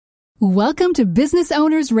Welcome to Business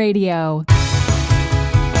Owners Radio.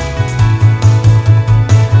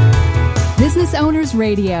 Business Owners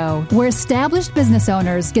Radio, where established business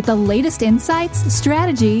owners get the latest insights,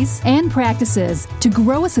 strategies, and practices to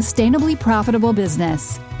grow a sustainably profitable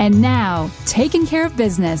business. And now, taking care of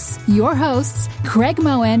business, your hosts, Craig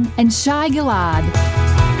Moen and Shai Gilad.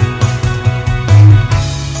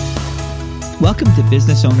 Welcome to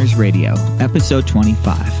Business Owners Radio, episode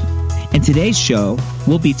 25. In today's show,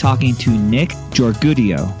 we'll be talking to Nick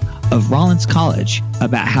Jorgudio of Rollins College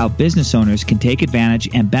about how business owners can take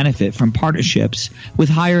advantage and benefit from partnerships with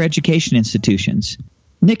higher education institutions.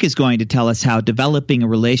 Nick is going to tell us how developing a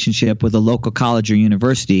relationship with a local college or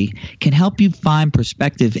university can help you find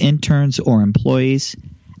prospective interns or employees,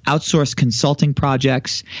 outsource consulting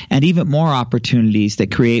projects, and even more opportunities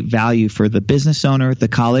that create value for the business owner, the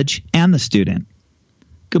college, and the student.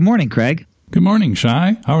 Good morning, Craig. Good morning,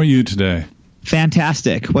 Shai. How are you today?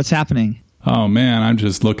 Fantastic. What's happening? Oh, man, I'm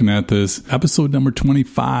just looking at this. Episode number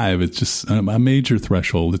 25. It's just a major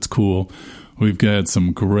threshold. It's cool. We've got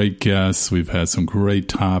some great guests. We've had some great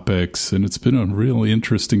topics, and it's been a really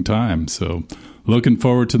interesting time. So looking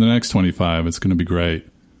forward to the next 25. It's going to be great.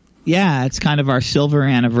 Yeah, it's kind of our silver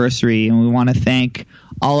anniversary, and we want to thank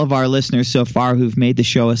all of our listeners so far who've made the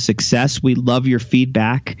show a success. We love your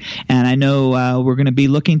feedback, and I know we're going to be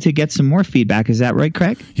looking to get some more feedback. Is that right,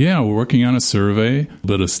 Craig? Yeah, we're working on a survey, a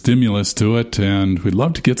bit of stimulus to it, and we'd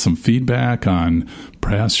love to get some feedback on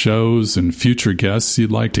past shows and future guests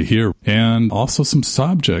you'd like to hear, and also some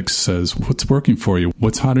subjects as what's working for you,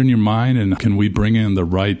 what's hot in your mind, and can we bring in the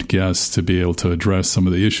right guests to be able to address some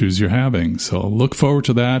of the issues you're having. So look forward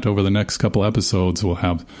to that. Over the next couple episodes, we'll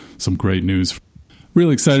have some great news.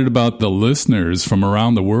 Really excited about the listeners from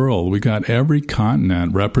around the world. We got every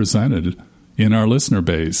continent represented in our listener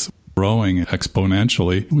base, growing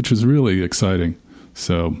exponentially, which is really exciting.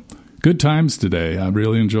 So good times today. I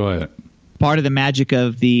really enjoy it. Part of the magic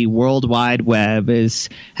of the World Wide Web is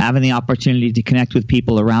having the opportunity to connect with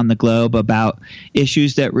people around the globe about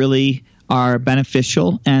issues that really are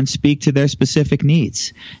beneficial and speak to their specific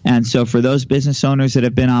needs. And so for those business owners that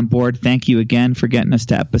have been on board, thank you again for getting us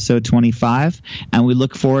to episode 25. And we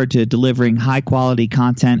look forward to delivering high quality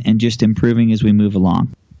content and just improving as we move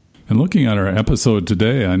along. And looking at our episode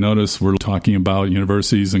today, I noticed we're talking about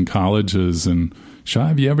universities and colleges. And Shai,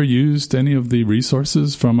 have you ever used any of the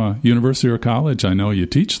resources from a university or college? I know you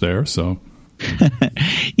teach there, so...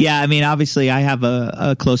 Yeah, I mean, obviously, I have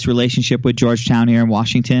a close relationship with Georgetown here in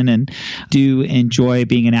Washington and do enjoy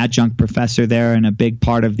being an adjunct professor there and a big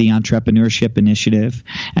part of the entrepreneurship initiative.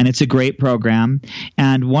 And it's a great program.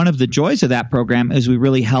 And one of the joys of that program is we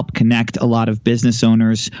really help connect a lot of business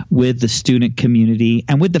owners with the student community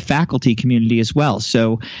and with the faculty community as well.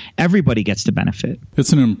 So everybody gets to benefit.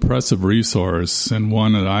 It's an impressive resource and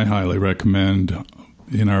one that I highly recommend.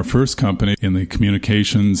 In our first company in the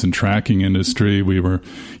communications and tracking industry, we were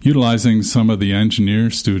utilizing some of the engineer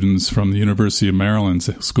students from the University of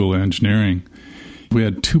Maryland's School of Engineering. We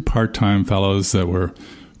had 2 part-time fellows that were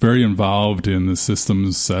very involved in the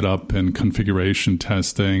systems setup and configuration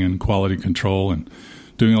testing and quality control and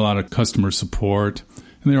doing a lot of customer support.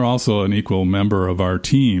 And they were also an equal member of our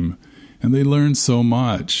team. And they learned so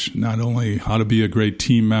much, not only how to be a great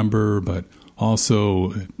team member, but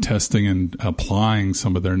also testing and applying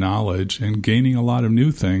some of their knowledge and gaining a lot of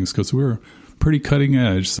new things because we're pretty cutting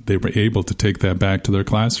edge. They were able to take that back to their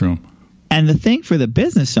classroom. And the thing for the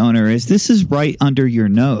business owner is this is right under your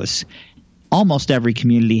nose. Almost every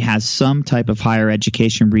community has some type of higher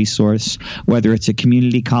education resource, whether it's a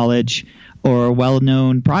community college or a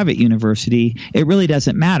well-known private university. It really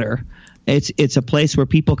doesn't matter. It's a place where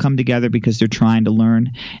people come together because they're trying to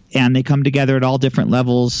learn, and they come together at all different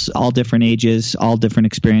levels, all different ages, all different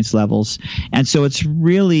experience levels. And so it's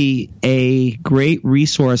really a great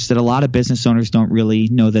resource that a lot of business owners don't really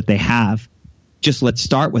know that they have. Just let's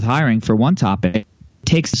start with hiring for one topic. It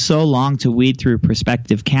takes so long to weed through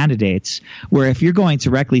prospective candidates, where if you're going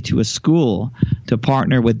directly to a school to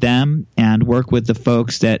partner with them and work with the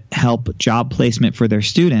folks that help job placement for their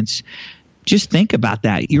students, just think about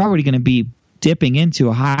that. You're already going to be dipping into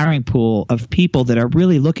a hiring pool of people that are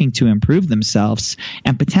really looking to improve themselves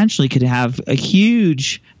and potentially could have a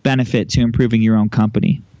huge benefit to improving your own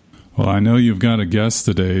company. Well, I know you've got a guest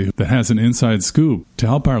today that has an inside scoop to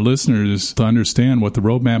help our listeners to understand what the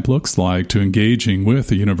roadmap looks like to engaging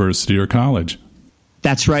with a university or college.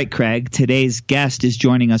 That's right, Craig. Today's guest is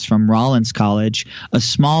joining us from Rollins College, a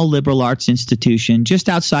small liberal arts institution just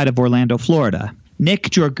outside of Orlando, Florida.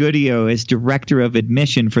 Nick Jorgudio is Director of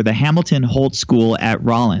Admission for the Hamilton Holt School at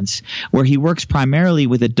Rollins, where he works primarily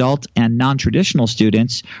with adult and non-traditional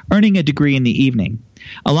students, earning a degree in the evening.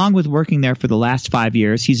 Along with working there for the last 5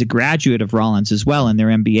 years, he's a graduate of Rollins as well in their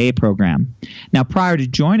MBA program. Now, prior to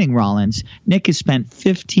joining Rollins, Nick has spent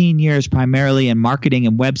 15 years primarily in marketing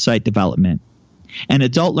and website development. An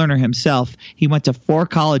adult learner himself, he went to 4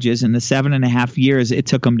 colleges in the 7.5 years it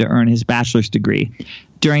took him to earn his bachelor's degree.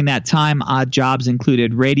 During that time, odd jobs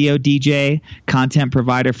included radio DJ, content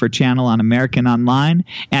provider for Channel on American Online,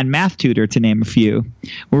 and math tutor, to name a few.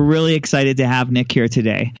 We're really excited to have Nick here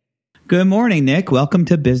today. Good morning, Nick. Welcome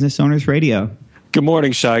to Business Owners Radio. Good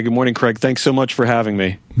morning, Shai. Good morning, Craig. Thanks so much for having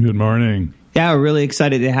me. Good morning. Yeah, we're really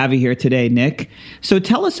excited to have you here today, Nick. So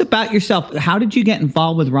tell us about yourself. How did you get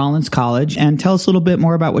involved with Rollins College? And tell us a little bit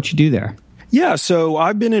more about what you do there. Yeah, so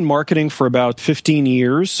I've been in marketing for about 15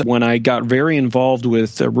 years when I got very involved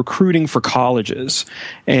with recruiting for colleges.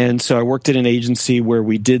 And so I worked at an agency where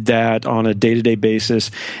we did that on a day-to-day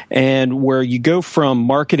basis, and where you go from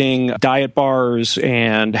marketing diet bars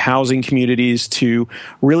and housing communities to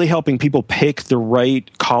really helping people pick the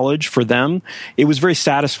right college for them. It was very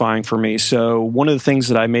satisfying for me. So one of the things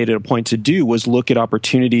that I made it a point to do was look at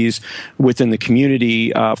opportunities within the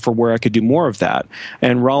community for where I could do more of that.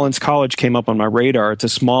 And Rollins College came up on my radar. It's a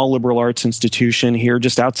small liberal arts institution here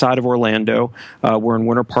just outside of Orlando. We're in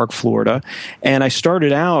Winter Park, Florida. And I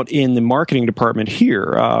started out in the marketing department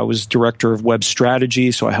here. I was director of web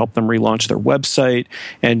strategy, so I helped them relaunch their website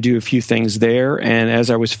and do a few things there. And as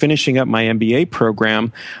I was finishing up my MBA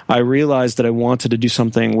program, I realized that I wanted to do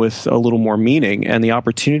something with a little more meaning. And the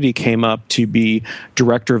opportunity came up to be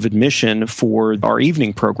director of admission for our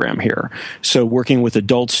evening program here. So working with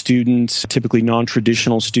adult students, typically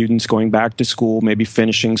non-traditional students going back to school, maybe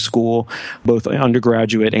finishing school, both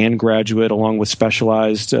undergraduate and graduate, along with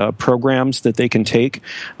specialized programs that they can take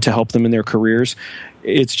to help them in their careers.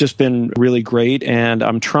 It's just been really great, and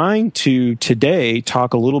I'm trying to today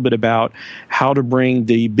talk a little bit about how to bring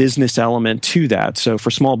the business element to that. So for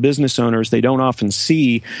small business owners, they don't often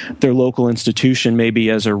see their local institution maybe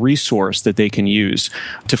as a resource that they can use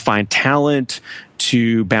to find talent,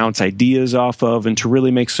 to bounce ideas off of, and to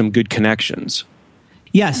really make some good connections.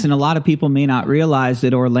 Yes, and a lot of people may not realize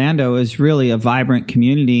that Orlando is really a vibrant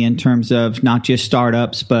community in terms of not just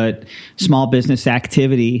startups, but small business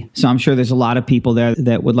activity. So I'm sure there's a lot of people there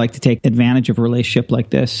that would like to take advantage of a relationship like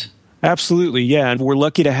this. Absolutely, yeah. And we're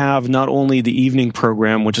lucky to have not only the evening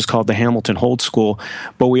program, which is called the Hamilton Holt School,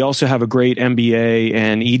 but we also have a great MBA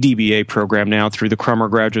and EDBA program now through the Crummer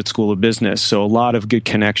Graduate School of Business. So a lot of good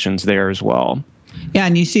connections there as well. Yeah,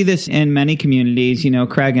 and you see this in many communities. You know,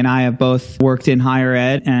 Craig and I have both worked in higher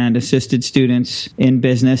ed and assisted students in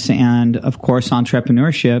business and, of course,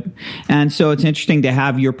 entrepreneurship. And so it's interesting to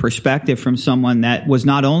have your perspective from someone that was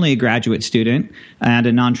not only a graduate student and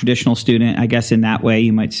a non-traditional student, I guess in that way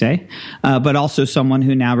you might say, but also someone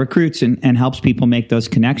who now recruits and helps people make those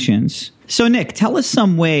connections. So, Nick, tell us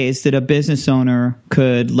some ways that a business owner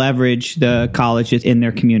could leverage the colleges in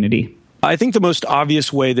their community. I think the most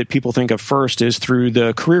obvious way that people think of first is through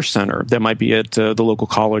the Career Center that might be at the local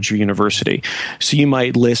college or university. So you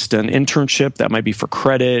might list an internship that might be for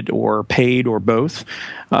credit or paid or both.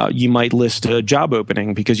 You might list a job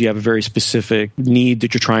opening because you have a very specific need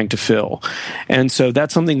that you're trying to fill. And so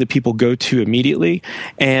that's something that people go to immediately.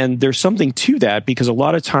 And there's something to that because a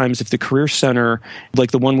lot of times if the Career Center,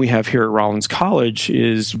 like the one we have here at Rollins College,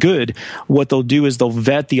 is good, what they'll do is they'll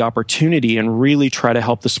vet the opportunity and really try to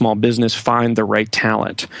help the small business find the right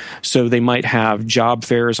talent. So they might have job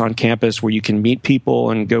fairs on campus where you can meet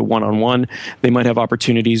people and go one-on-one. They might have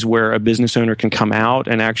opportunities where a business owner can come out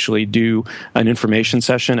and actually do an information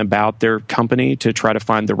session about their company to try to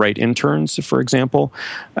find the right interns, for example.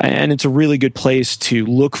 And it's a really good place to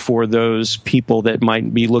look for those people that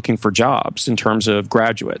might be looking for jobs in terms of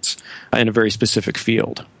graduates in a very specific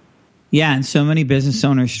field. Yeah, and so many business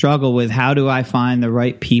owners struggle with how do I find the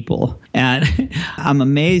right people? And I'm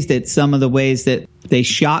amazed at some of the ways that they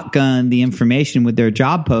shotgun the information with their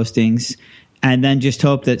job postings and then just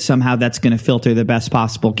hope that somehow that's going to filter the best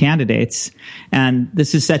possible candidates. And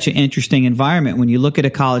this is such an interesting environment. When you look at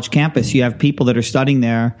a college campus, you have people that are studying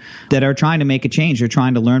there that are trying to make a change. They're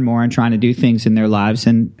trying to learn more and trying to do things in their lives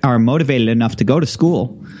and are motivated enough to go to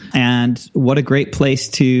school. And what a great place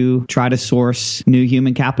to try to source new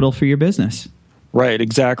human capital for your business. Right,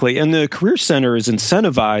 exactly. And the Career Center is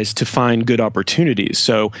incentivized to find good opportunities.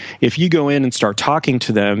 So if you go in and start talking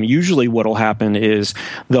to them, usually what will happen is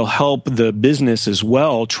they'll help the business as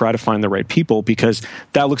well try to find the right people, because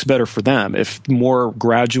that looks better for them. If more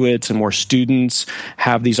graduates and more students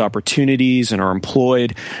have these opportunities and are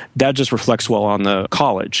employed, that just reflects well on the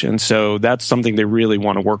college. And so that's something they really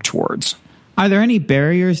want to work towards. Are there any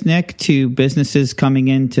barriers, Nick, to businesses coming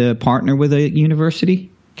in to partner with a university?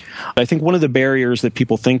 I think one of the barriers that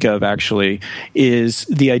people think of actually is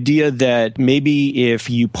the idea that maybe if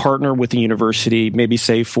you partner with a university, maybe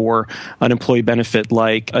say for an employee benefit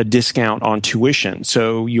like a discount on tuition,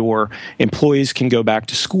 so your employees can go back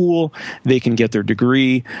to school, they can get their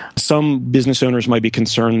degree. Some business owners might be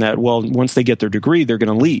concerned that, well, once they get their degree, they're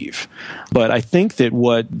going to leave. But I think that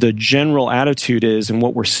what the general attitude is, and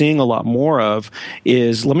what we're seeing a lot more of,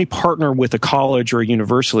 is let me partner with a college or a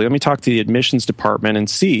university. Let me talk to the admissions department and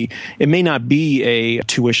see. It may not be a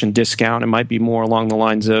tuition discount. It might be more along the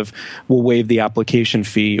lines of, we'll waive the application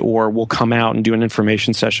fee, or we'll come out and do an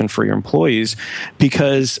information session for your employees,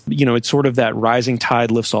 because, it's sort of that rising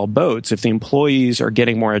tide lifts all boats. If the employees are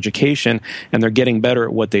getting more education and they're getting better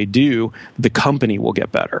at what they do, the company will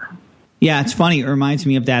get better. Yeah, it's funny. It reminds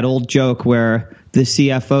me of that old joke where the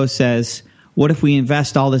CFO says, what if we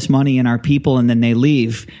invest all this money in our people and then they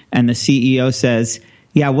leave? And the CEO says,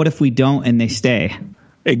 yeah, what if we don't and they stay?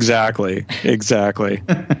 Exactly.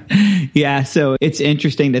 Yeah, so it's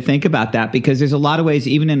interesting to think about that, because there's a lot of ways,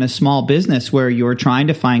 even in a small business, where you're trying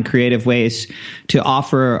to find creative ways to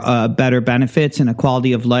offer better benefits and a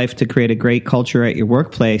quality of life to create a great culture at your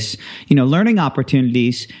workplace. Learning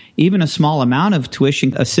opportunities, even a small amount of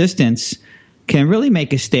tuition assistance, can really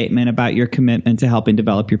make a statement about your commitment to helping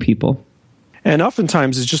develop your people. And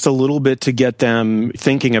oftentimes it's just a little bit to get them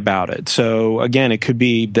thinking about it. So again, it could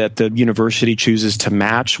be that the university chooses to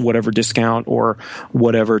match whatever discount or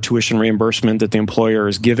whatever tuition reimbursement that the employer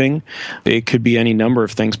is giving. It could be any number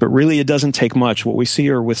of things, but really it doesn't take much. What we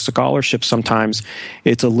see are with scholarships, sometimes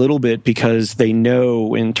it's a little bit because they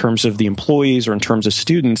know, in terms of the employees or in terms of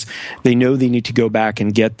students, they know they need to go back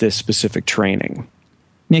and get this specific training.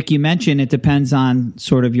 Nick, you mentioned it depends on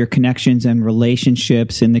sort of your connections and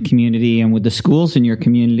relationships in the community and with the schools in your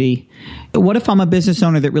community. What if I'm a business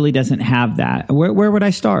owner that really doesn't have that? Where would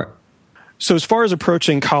I start? So as far as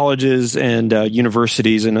approaching colleges and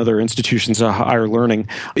universities and other institutions of higher learning,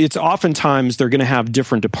 it's oftentimes they're going to have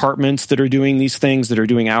different departments that are doing these things, that are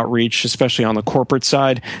doing outreach, especially on the corporate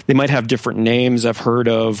side. They might have different names. I've heard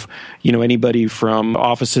of, anybody from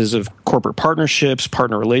offices of corporate partnerships,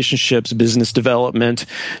 partner relationships, business development.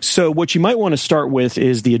 So what you might want to start with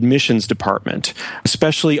is the admissions department,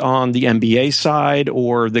 especially on the MBA side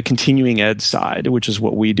or the continuing ed side, which is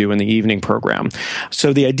what we do in the evening program.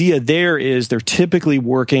 So the idea there is they're typically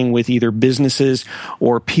working with either businesses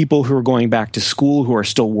or people who are going back to school who are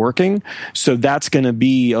still working. So that's going to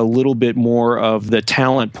be a little bit more of the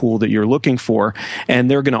talent pool that you're looking for. And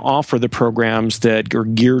they're going to offer the programs that are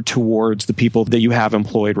geared towards the people that you have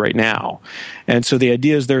employed right now. And so the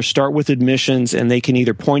idea is they start with admissions, and they can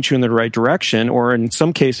either point you in the right direction, or in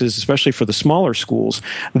some cases, especially for the smaller schools,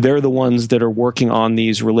 they're the ones that are working on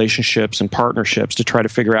these relationships and partnerships to try to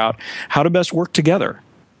figure out how to best work together.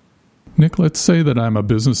 Nick, let's say that I'm a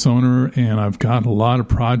business owner and I've got a lot of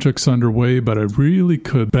projects underway, but I really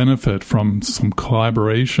could benefit from some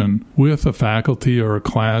collaboration with a faculty or a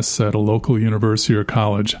class at a local university or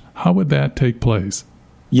college. How would that take place?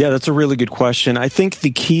 Yeah, that's a really good question. I think the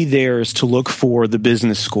key there is to look for the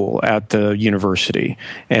business school at the university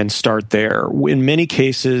and start there. In many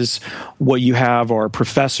cases, what you have are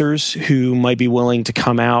professors who might be willing to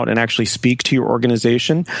come out and actually speak to your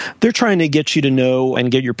organization. They're trying to get you to know and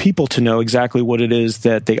get your people to know exactly what it is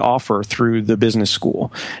that they offer through the business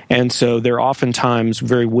school. And so they're oftentimes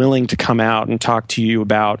very willing to come out and talk to you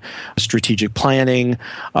about strategic planning,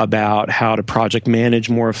 about how to project manage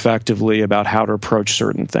more effectively, about how to approach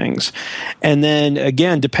certain things. And then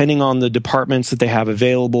again, depending on the departments that they have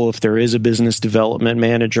available, if there is a business development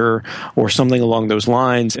manager or something along those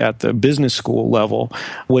lines at the business school level,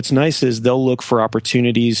 what's nice is they'll look for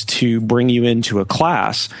opportunities to bring you into a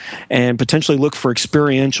class and potentially look for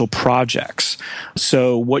experiential projects.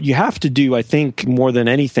 So what you have to do, I think, more than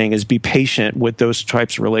anything, is be patient with those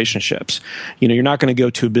types of relationships. You're not going to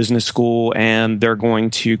go to a business school and they're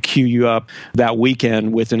going to queue you up that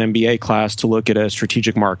weekend with an MBA class to look at a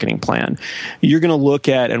strategic marketing plan. You're going to look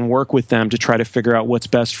at and work with them to try to figure out what's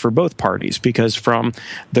best for both parties, because from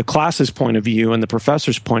the class's point of view and the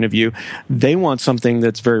professor's point of view, they want something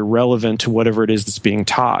that's very relevant to whatever it is that's being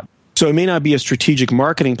taught. So it may not be a strategic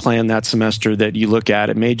marketing plan that semester that you look at.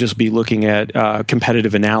 It may just be looking at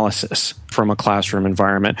competitive analysis from a classroom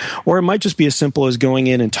environment. Or it might just be as simple as going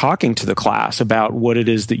in and talking to the class about what it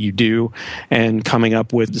is that you do and coming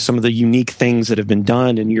up with some of the unique things that have been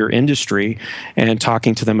done in your industry and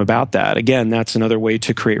talking to them about that. Again, that's another way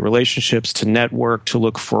to create relationships, to network, to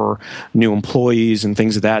look for new employees and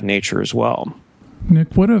things of that nature as well.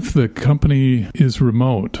 Nick, what if the company is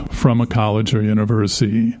remote from a college or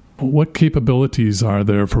university? What capabilities are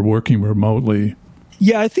there for working remotely?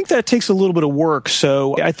 Yeah, I think that takes a little bit of work.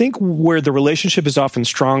 So I think where the relationship is often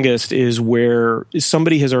strongest is where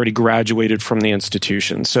somebody has already graduated from the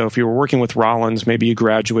institution. So if you were working with Rollins, maybe you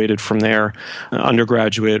graduated from their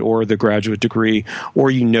undergraduate or the graduate degree, or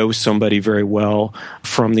you know somebody very well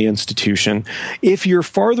from the institution. If you're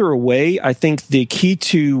farther away, I think the key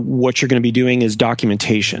to what you're going to be doing is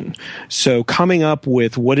documentation. So coming up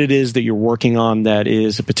with what it is that you're working on that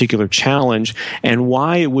is a particular challenge and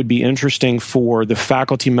why it would be interesting for the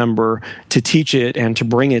faculty member to teach it and to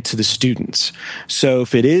bring it to the students. So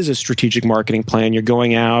if it is a strategic marketing plan, you're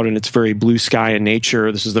going out and it's very blue sky in nature.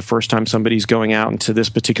 This is the first time somebody's going out into this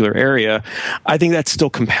particular area. I think that's still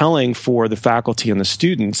compelling for the faculty and the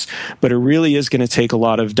students, but it really is going to take a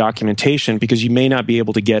lot of documentation because you may not be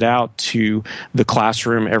able to get out to the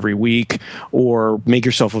classroom every week or make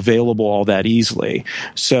yourself available all that easily.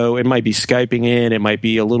 So it might be Skyping in, it might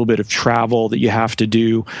be a little bit of travel that you have to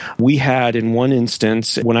do. We had in one instance,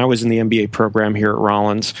 when I was in the MBA program here at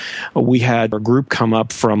Rollins, we had a group come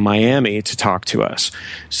up from Miami to talk to us.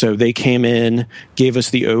 So they came in, gave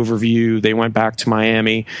us the overview, they went back to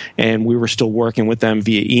Miami, and we were still working with them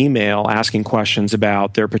via email, asking questions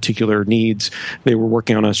about their particular needs. They were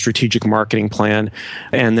working on a strategic marketing plan,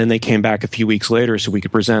 and then they came back a few weeks later so we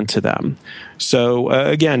could present to them. So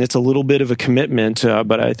again, it's a little bit of a commitment,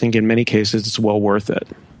 but I think in many cases it's well worth it.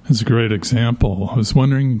 That's a great example. I was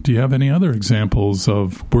wondering, do you have any other examples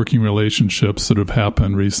of working relationships that have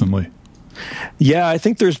happened recently? Yeah, I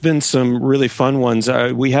think there's been some really fun ones.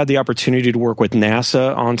 We had the opportunity to work with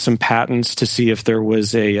NASA on some patents to see if there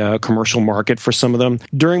was a commercial market for some of them.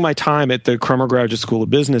 During my time at the Crummer Graduate School of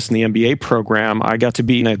Business in the MBA program, I got to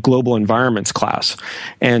be in a global environments class.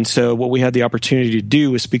 And so what we had the opportunity to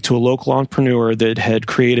do was speak to a local entrepreneur that had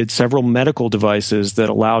created several medical devices that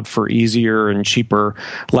allowed for easier and cheaper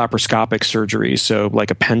laparoscopic surgery, so like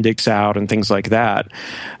appendix out and things like that.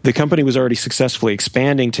 The company was already successfully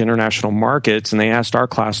expanding to international markets, and they asked our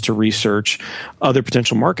class to research other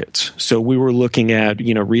potential markets. So we were looking at,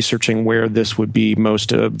 researching where this would be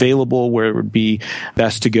most available, where it would be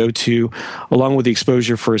best to go to. Along with the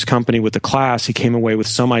exposure for his company with the class, he came away with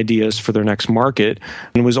some ideas for their next market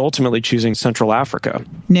and was ultimately choosing Central Africa.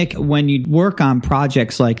 Nick, when you work on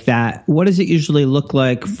projects like that, what does it usually look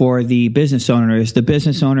like for the business owner? Is the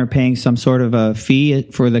business owner paying some sort of a fee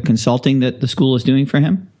for the consulting that the school is doing for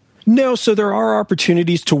him? No, so there are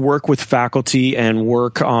opportunities to work with faculty and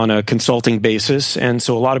work on a consulting basis, and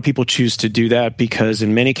so a lot of people choose to do that because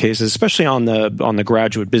in many cases, especially on the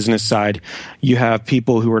graduate business side, you have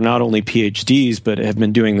people who are not only PhDs but have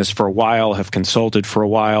been doing this for a while, have consulted for a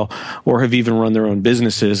while, or have even run their own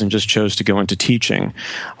businesses and just chose to go into teaching.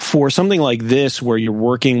 For something like this, where you're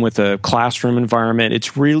working with a classroom environment,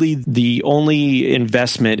 it's really the only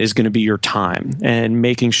investment is going to be your time and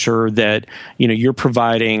making sure that you're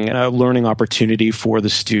providing a learning opportunity for the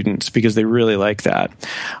students because they really like that.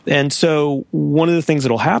 And so one of the things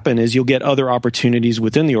that will happen is you'll get other opportunities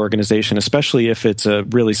within the organization, especially if it's a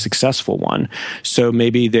really successful one. So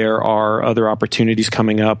maybe there are other opportunities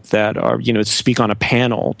coming up that are, to speak on a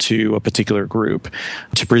panel to a particular group,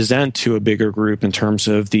 to present to a bigger group in terms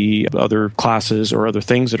of the other classes or other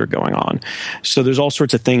things that are going on. So there's all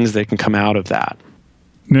sorts of things that can come out of that.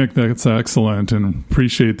 Nick, that's excellent and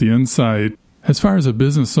appreciate the insight. As far as a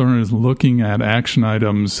business owner is looking at action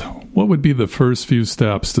items, what would be the first few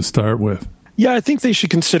steps to start with? Yeah, I think they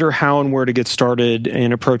should consider how and where to get started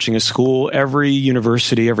in approaching a school. Every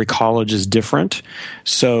university, every college is different.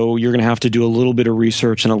 So you're going to have to do a little bit of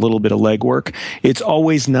research and a little bit of legwork. It's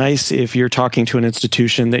always nice if you're talking to an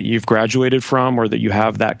institution that you've graduated from or that you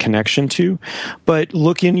have that connection to. But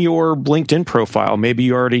look in your LinkedIn profile. Maybe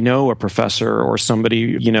you already know a professor or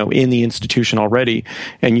somebody, in the institution already,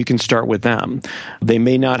 and you can start with them. They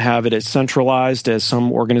may not have it as centralized as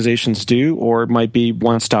some organizations do, or it might be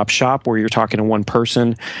one-stop shop where you're talking talking to one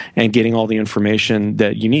person and getting all the information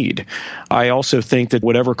that you need. I also think that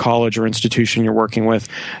whatever college or institution you're working with,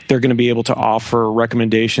 they're going to be able to offer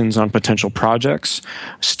recommendations on potential projects.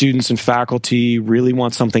 Students and faculty really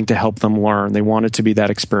want something to help them learn. They want it to be that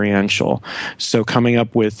experiential. So coming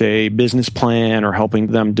up with a business plan or helping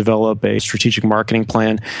them develop a strategic marketing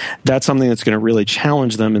plan, that's something that's going to really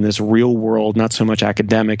challenge them in this real world, not so much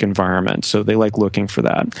academic environment. So they like looking for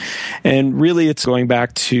that. And really, it's going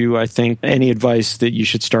back to, I think, any advice that you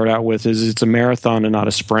should start out with is it's a marathon and not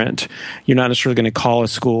a sprint. You're not necessarily going to call a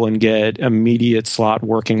school and get immediate slot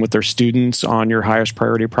working with their students on your highest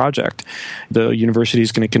priority project. The university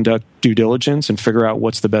is going to conduct due diligence and figure out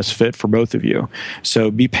what's the best fit for both of you.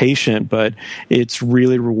 So be patient, but it's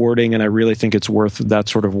really rewarding, and I really think it's worth that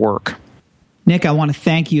sort of work. Nick, I want to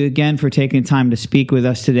thank you again for taking time to speak with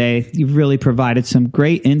us today. You've really provided some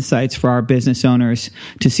great insights for our business owners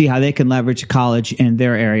to see how they can leverage college in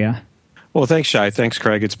their area. Well, thanks, Shai. Thanks,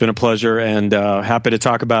 Craig. It's been a pleasure, and happy to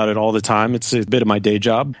talk about it all the time. It's a bit of my day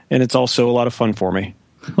job, and it's also a lot of fun for me.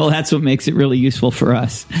 Well, that's what makes it really useful for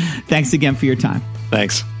us. Thanks again for your time.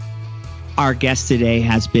 Thanks. Our guest today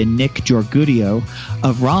has been Nick Jorgudio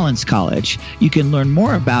of Rollins College. You can learn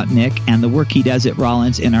more about Nick and the work he does at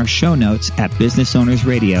Rollins in our show notes at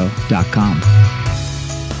businessownersradio.com.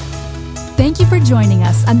 Thank you for joining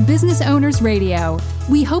us on Business Owners Radio.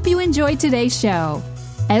 We hope you enjoyed today's show.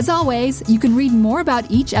 As always, you can read more about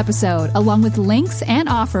each episode along with links and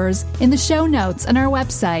offers in the show notes on our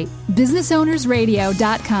website,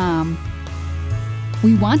 businessownersradio.com.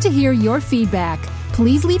 We want to hear your feedback.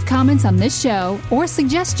 Please leave comments on this show or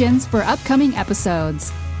suggestions for upcoming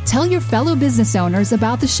episodes. Tell your fellow business owners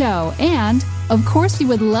about the show, and, of course, we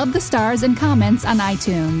would love the stars and comments on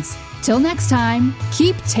iTunes. Till next time,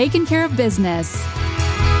 keep taking care of business.